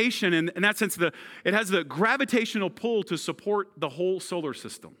rotation, and in that sense, it has the gravitational pull to support the whole solar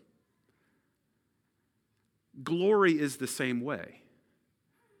system. Glory is the same way.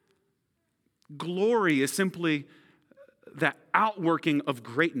 Glory is simply that outworking of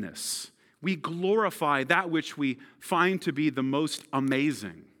greatness. We glorify that which we find to be the most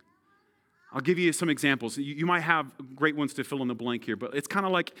amazing. I'll give you some examples. You might have great ones to fill in the blank here, but it's kind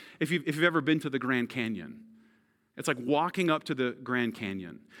of like if you've ever been to the Grand Canyon. It's like walking up to the Grand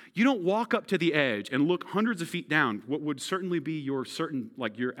Canyon. You don't walk up to the edge and look hundreds of feet down, what would certainly be your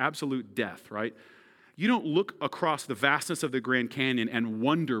absolute death, right? You don't look across the vastness of the Grand Canyon and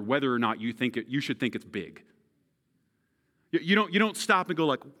wonder whether or not you should think it's big. You don't stop and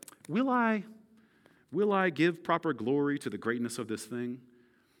go will I give proper glory to the greatness of this thing?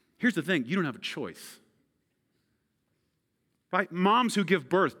 Here's the thing, you don't have a choice. Right? Moms who give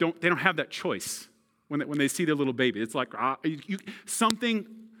birth, they don't have that choice when they see their little baby. It's something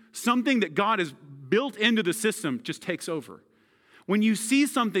that God has built into the system just takes over. When you see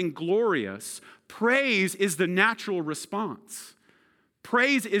something glorious, praise is the natural response.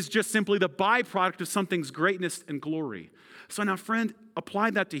 Praise is just simply the byproduct of something's greatness and glory. So now, friend, apply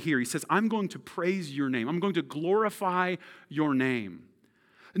that to here. He says, I'm going to praise your name. I'm going to glorify your name.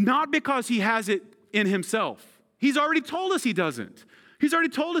 Not because he has it in himself. He's already told us he doesn't. He's already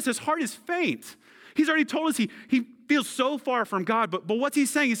told us his heart is faint. He's already told us he feels so far from God. But what's he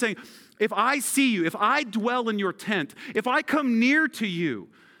saying? He's saying, if I see you, if I dwell in your tent, if I come near to you,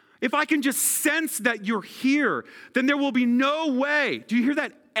 if I can just sense that you're here, then there will be no way. Do you hear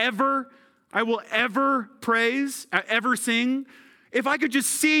that? I will ever praise, ever sing. If I could just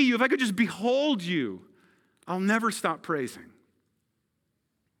see you, if I could just behold you, I'll never stop praising.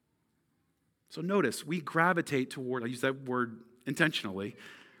 So notice, we gravitate toward, I use that word intentionally,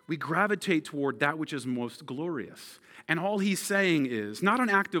 we gravitate toward that which is most glorious. And all he's saying is, not an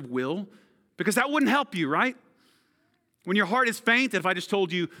act of will, because that wouldn't help you, right? When your heart is faint, if I just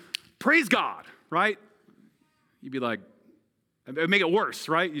told you, praise God, right? You'd be like, it would make it worse,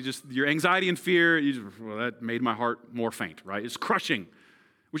 right? Your anxiety and fear, that made my heart more faint, right? It's crushing,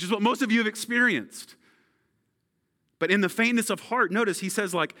 which is what most of you have experienced. But in the faintness of heart, notice he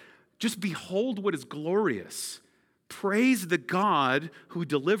says, like, just behold what is glorious. Praise the God who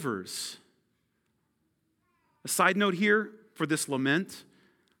delivers. A side note here for this lament,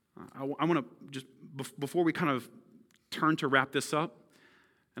 I want to just, before we kind of turn to wrap this up,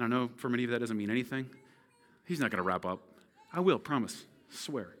 and I know for many of you that doesn't mean anything. He's not going to wrap up. I will, promise,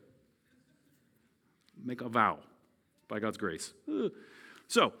 swear. Make a vow by God's grace.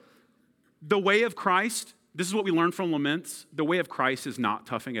 So, the way of Christ, this is what we learn from laments. The way of Christ is not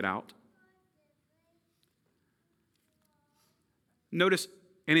toughing it out. Notice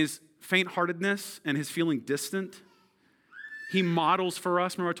in his faint-heartedness and his feeling distant, he models for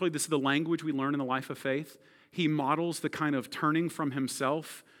us, remember I told you this is the language we learn in the life of faith. He models the kind of turning from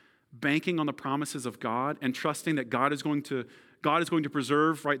himself, banking on the promises of God, and trusting that God is going to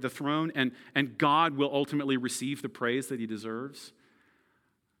preserve, right, the throne, and God will ultimately receive the praise that he deserves.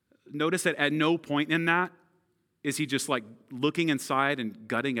 Notice that at no point in that is he just like looking inside and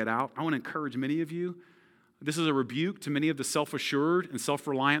gutting it out. I want to encourage many of you. This is a rebuke to many of the self-assured and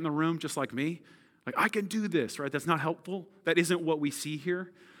self-reliant in the room, just like me. Like, I can do this, right? That's not helpful. That isn't what we see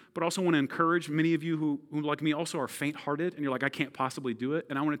here. But I also want to encourage many of you who like me, also are faint-hearted, and you're like, I can't possibly do it.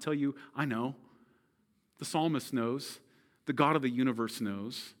 And I want to tell you, I know. The psalmist knows. The God of the universe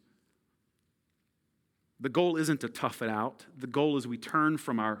knows. The goal isn't to tough it out. The goal is we turn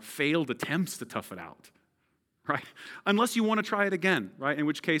from our failed attempts to tough it out, right? Unless you want to try it again, right? In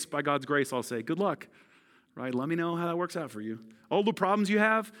which case, by God's grace, I'll say, good luck, right? Let me know how that works out for you. All the problems you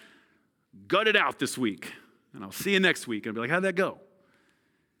have, gut it out this week. And I'll see you next week. And I'll be like, how'd that go?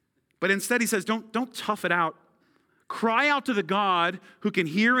 But instead, he says, don't tough it out. Cry out to the God who can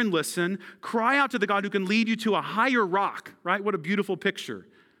hear and listen. Cry out to the God who can lead you to a higher rock, right? What a beautiful picture.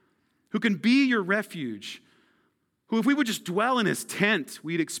 Who can be your refuge. Who, if we would just dwell in his tent,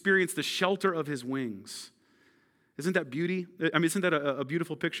 we'd experience the shelter of his wings. Isn't that beauty? I mean, isn't that a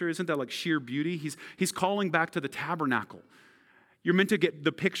beautiful picture? Isn't that like sheer beauty? He's calling back to the tabernacle. You're meant to get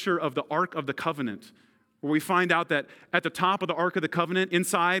the picture of the Ark of the Covenant, where we find out that at the top of the Ark of the Covenant,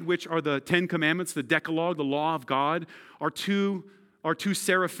 inside which are the 10 Commandments, the Decalogue, the law of God, are two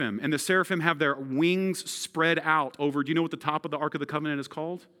seraphim. And the seraphim have their wings spread out over, do you know what the top of the Ark of the Covenant is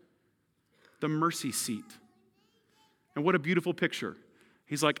called? The mercy seat. And what a beautiful picture.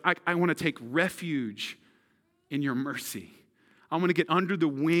 He's like, I want to take refuge in your mercy. I want to get under the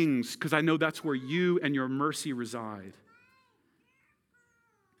wings because I know that's where you and your mercy reside.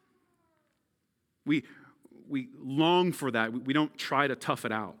 We long for that. We don't try to tough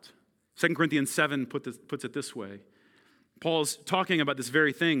it out. 2 Corinthians 7 puts it this way. Paul's talking about this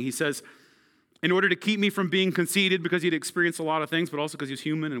very thing. He says, in order to keep me from being conceited, because he'd experienced a lot of things, but also because he's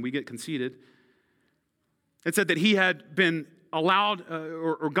human and we get conceited, it said that he had been allowed,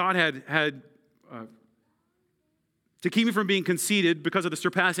 or God had to keep me from being conceited because of the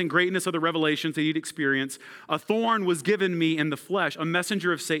surpassing greatness of the revelations that he'd experienced. A thorn was given me in the flesh, a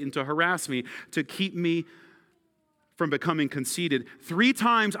messenger of Satan to harass me, to keep me from becoming conceited. 3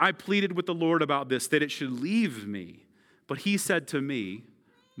 times I pleaded with the Lord about this, that it should leave me. But he said to me,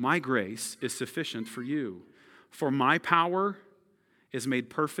 my grace is sufficient for you, for my power is made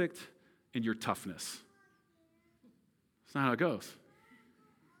perfect in your toughness. That's not how it goes.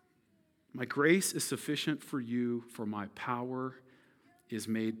 My grace is sufficient for you, for my power is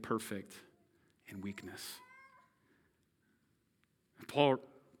made perfect in weakness. Paul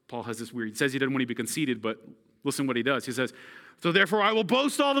has this weird, he says he doesn't want to be conceited, but listen what he does. He says, so therefore I will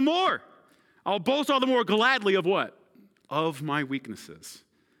boast all the more. I'll boast all the more gladly of what? Of my weaknesses.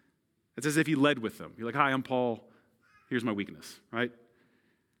 It's as if he led with them. You're like, hi, I'm Paul. Here's my weakness, right?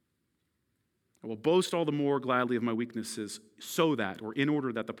 I will boast all the more gladly of my weaknesses so that, or in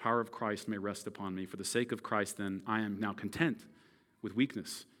order that the power of Christ may rest upon me. For the sake of Christ, then, I am now content with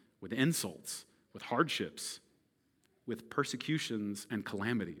weakness, with insults, with hardships, with persecutions and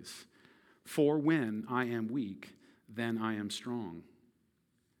calamities. For when I am weak, then I am strong.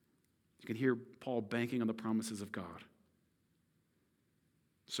 You can hear Paul banking on the promises of God.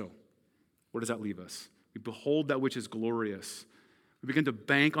 So, where does that leave us? We behold that which is glorious. We begin to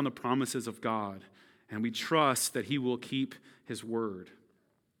bank on the promises of God, and we trust that he will keep his word.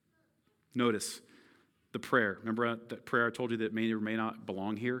 Notice the prayer. Remember that prayer I told you that may or may not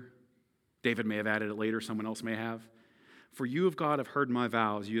belong here? David may have added it later. Someone else may have. For you, of God, have heard my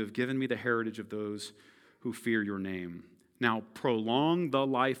vows. You have given me the heritage of those who fear your name. Now prolong the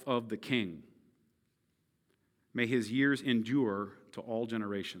life of the king. May his years endure to all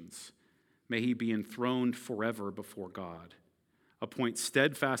generations. May he be enthroned forever before God. Appoint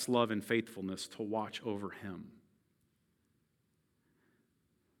steadfast love and faithfulness to watch over him.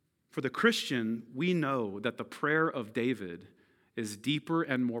 For the Christian, we know that the prayer of David is deeper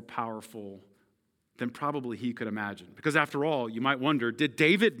and more powerful than probably he could imagine. Because after all, you might wonder, did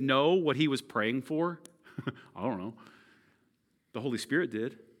David know what he was praying for? I don't know. The Holy Spirit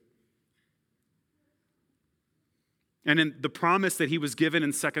did. And in the promise that he was given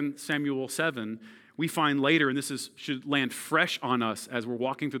in 2 Samuel 7, we find later, and should land fresh on us as we're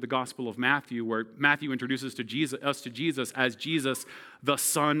walking through the Gospel of Matthew, where Matthew introduces us to Jesus as Jesus, the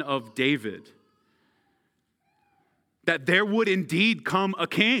Son of David. That there would indeed come a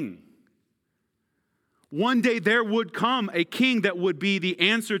king. One day there would come a king that would be the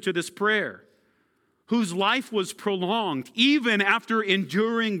answer to this prayer, whose life was prolonged even after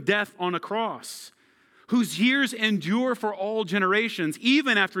enduring death on a cross, whose years endure for all generations,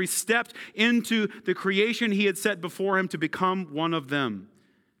 even after he stepped into the creation he had set before him to become one of them.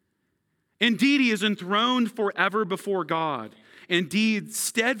 Indeed, he is enthroned forever before God. Indeed,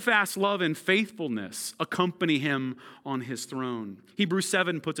 steadfast love and faithfulness accompany him on his throne. Hebrews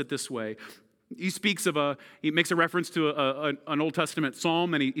 7 puts it this way. He makes a reference to an Old Testament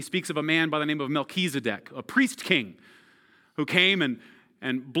psalm, and he speaks of a man by the name of Melchizedek, a priest king, who came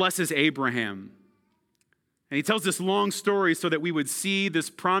and blesses Abraham. And he tells this long story so that we would see this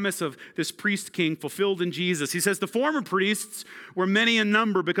promise of this priest king fulfilled in Jesus. He says, the former priests were many in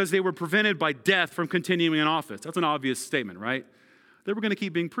number because they were prevented by death from continuing in office. That's an obvious statement, right? They were going to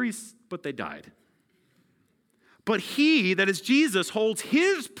keep being priests, but they died. But he, that is Jesus, holds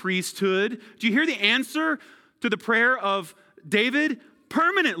his priesthood. Do you hear the answer to the prayer of David?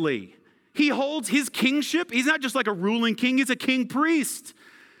 Permanently. He holds his kingship. He's not just like a ruling king, he's a king priest.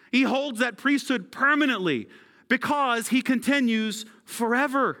 He holds that priesthood permanently because he continues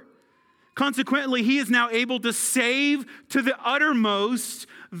forever. Consequently, he is now able to save to the uttermost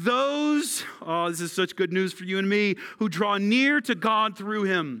those, this is such good news for you and me, who draw near to God through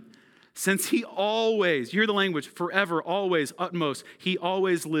him. Since he always, you hear the language, forever, always, utmost, he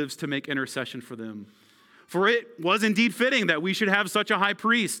always lives to make intercession for them. For it was indeed fitting that we should have such a high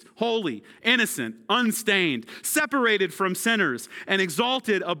priest, holy, innocent, unstained, separated from sinners, and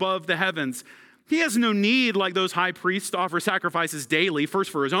exalted above the heavens. He has no need, like those high priests, to offer sacrifices daily,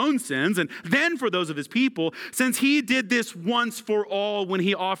 first for his own sins and then for those of his people, since he did this once for all when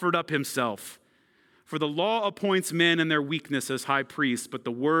he offered up himself. For the law appoints men in their weakness as high priests, but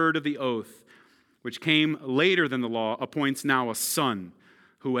the word of the oath, which came later than the law, appoints now a son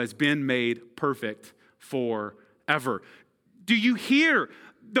who has been made perfect forever. Do you hear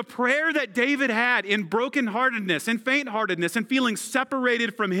the prayer that David had in brokenheartedness and faintheartedness and feeling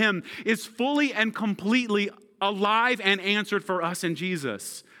separated from him is fully and completely alive and answered for us in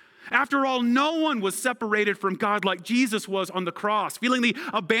Jesus? After all, no one was separated from God like Jesus was on the cross, feeling the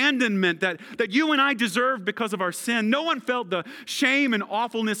abandonment that you and I deserved because of our sin. No one felt the shame and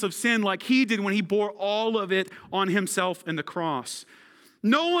awfulness of sin like he did when he bore all of it on himself in the cross.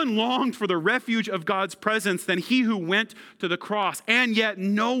 No one longed for the refuge of God's presence than he who went to the cross, and yet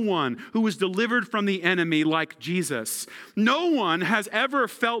no one who was delivered from the enemy like Jesus. No one has ever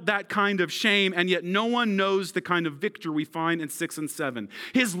felt that kind of shame, and yet no one knows the kind of victory we find in 6 and 7.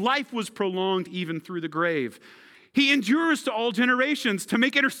 His life was prolonged even through the grave. He endures to all generations to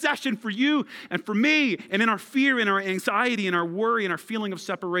make intercession for you and for me. And in our fear, in our anxiety, in our worry, in our feeling of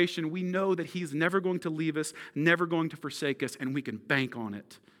separation, we know that he's never going to leave us, never going to forsake us, and we can bank on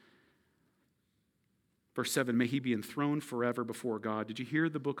it. Verse 7, may he be enthroned forever before God. Did you hear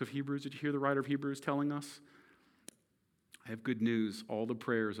the book of Hebrews? Did you hear the writer of Hebrews telling us? I have good news. All the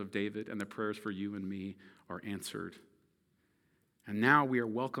prayers of David and the prayers for you and me are answered. And now we are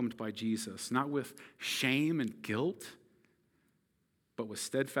welcomed by Jesus, not with shame and guilt, but with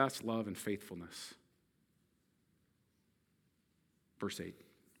steadfast love and faithfulness. Verse 8.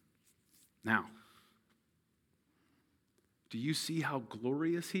 Now, do you see how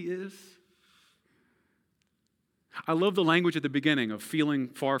glorious he is? I love the language at the beginning of feeling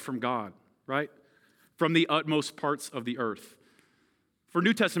far from God, right? From the utmost parts of the earth. For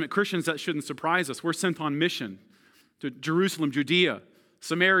New Testament Christians, that shouldn't surprise us. We're sent on mission to Jerusalem, Judea,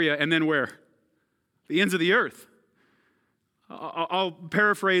 Samaria, and then where? The ends of the earth. I'll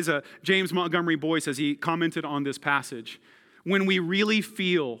paraphrase James Montgomery Boyce as he commented on this passage. When we really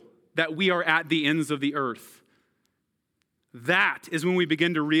feel that we are at the ends of the earth, that is when we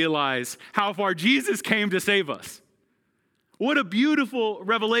begin to realize how far Jesus came to save us. What a beautiful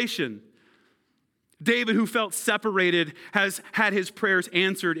revelation. David, who felt separated, has had his prayers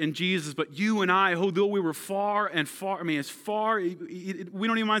answered in Jesus. But you and I, although we were far and far, we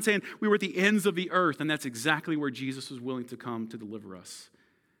don't even mind saying we were at the ends of the earth. And that's exactly where Jesus was willing to come to deliver us.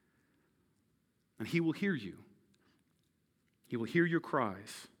 And he will hear you. He will hear your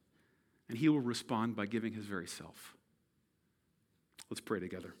cries. and he will respond by giving his very self. Let's pray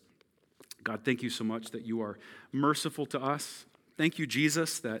together. God, thank you so much that you are merciful to us. Thank you,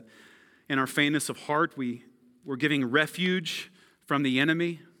 Jesus, that in our faintness of heart, we're giving refuge from the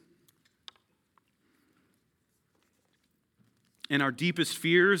enemy. In our deepest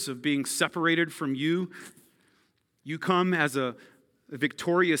fears of being separated from you, you come as a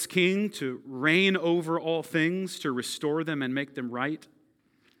victorious king to reign over all things, to restore them and make them right.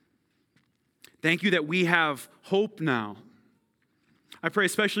 Thank you that we have hope now. I pray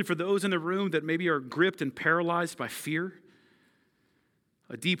especially for those in the room that maybe are gripped and paralyzed by fear,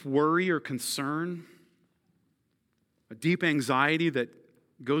 a deep worry or concern, a deep anxiety that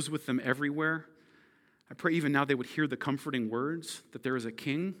goes with them everywhere. I pray even now they would hear the comforting words that there is a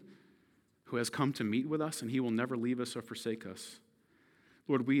king who has come to meet with us and he will never leave us or forsake us.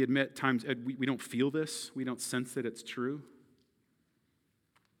 Lord, we admit times we don't feel this. We don't sense that it's true.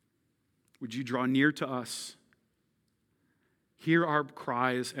 Would you draw near to us? Hear our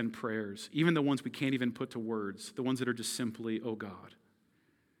cries and prayers, even the ones we can't even put to words, the ones that are just simply, oh God.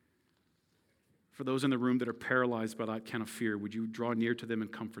 For those in the room that are paralyzed by that kind of fear, would you draw near to them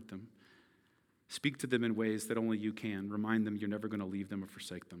and comfort them? Speak to them in ways that only you can. Remind them you're never going to leave them or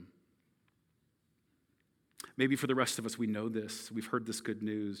forsake them. Maybe for the rest of us, we know this. We've heard this good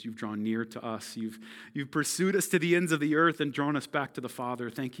news. You've drawn near to us. You've pursued us to the ends of the earth and drawn us back to the Father.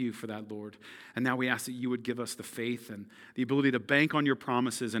 Thank you for that, Lord. And now we ask that you would give us the faith and the ability to bank on your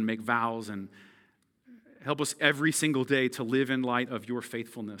promises and make vows and help us every single day to live in light of your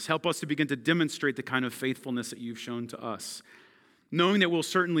faithfulness. Help us to begin to demonstrate the kind of faithfulness that you've shown to us, knowing that we'll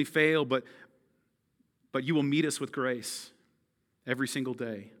certainly fail, but you will meet us with grace every single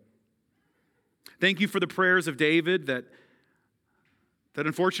day. Thank you for the prayers of David that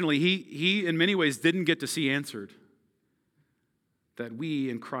unfortunately he in many ways didn't get to see answered, that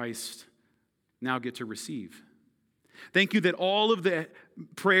we in Christ now get to receive. Thank you that all of the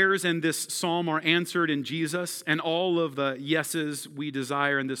prayers in this psalm are answered in Jesus, and all of the yeses we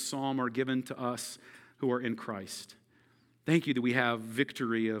desire in this psalm are given to us who are in Christ. Thank you that we have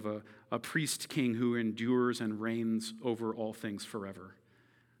victory of a priest king who endures and reigns over all things forever,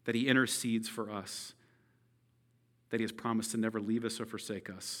 that he intercedes for us, that he has promised to never leave us or forsake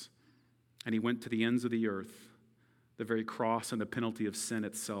us. And he went to the ends of the earth, the very cross and the penalty of sin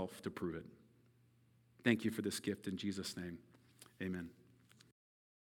itself, to prove it. Thank you for this gift in Jesus' name. Amen.